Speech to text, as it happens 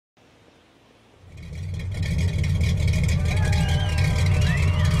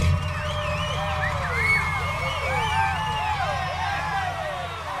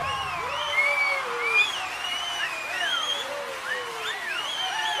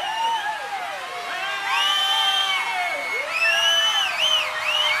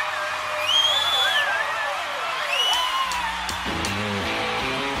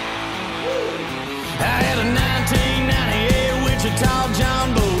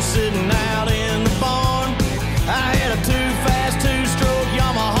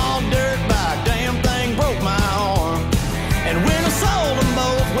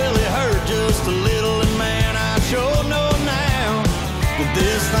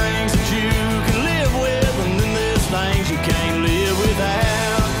things that you can live with, and then there's things you can't live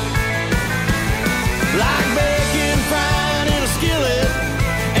without. Like bacon frying in a skillet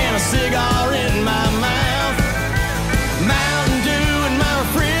and a cigar in my mouth, Mountain Dew in my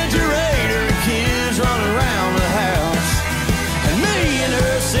refrigerator, and kids running around the house, and me and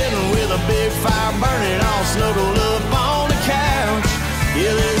her sitting with a big fire burning, all snuggled up on the couch.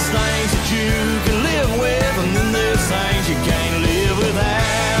 Yeah, there's things that you can live with, and then there's things you can't live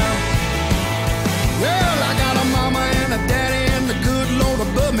without. Well, I got a mama and a daddy and the good Lord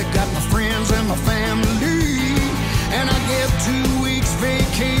above me, got my friends and my family, and I get 2 weeks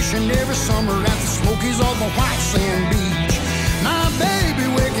vacation every summer at the Smokies or the white sand beach. My baby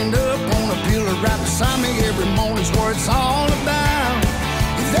waking up on a pillow right beside me every morning's what it's all about.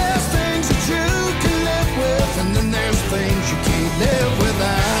 If there's things that you can live with, and then there's things you can't live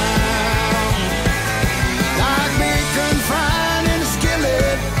without. Like bacon frying in a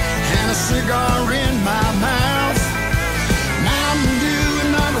skillet and a cigar in my mouth, Mountain Dew in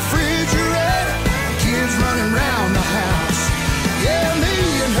my refrigerator, kids running round the house. Yeah, me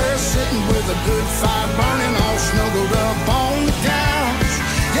and her sitting with a good fire burning, all snuggled up on the couch.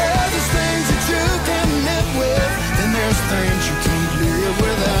 Yeah, there's things that you can live with, then there's things you can't live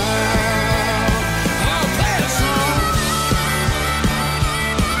without. I'll play a song.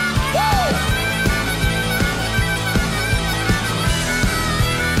 Woo!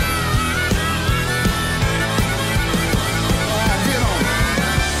 Get on.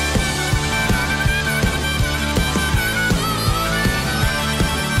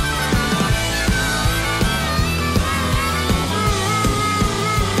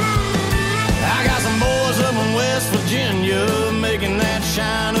 I got some boys up in West Virginia making that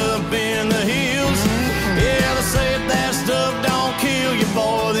shine up in the hills. Yeah, they say if that stuff don't kill you,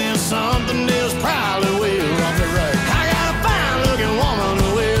 boy, then something else probably will. I got a fine-looking woman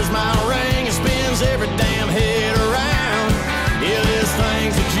who wears my ring and spins every damn head around. Yeah, there's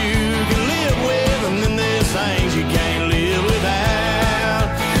things that you can live with, and then there's things you can't live without.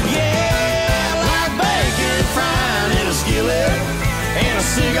 Yeah, like bacon frying in a skillet and a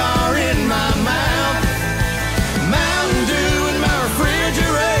cigar in my mouth, Mountain Dew in my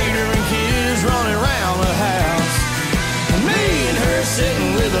refrigerator, and kids running around the house, and me and her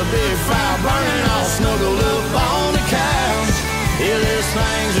sitting with a big fire burning, all snuggled up on the couch. Yeah, there's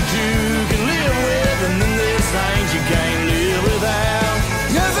things that you can live with, and then there's things you can't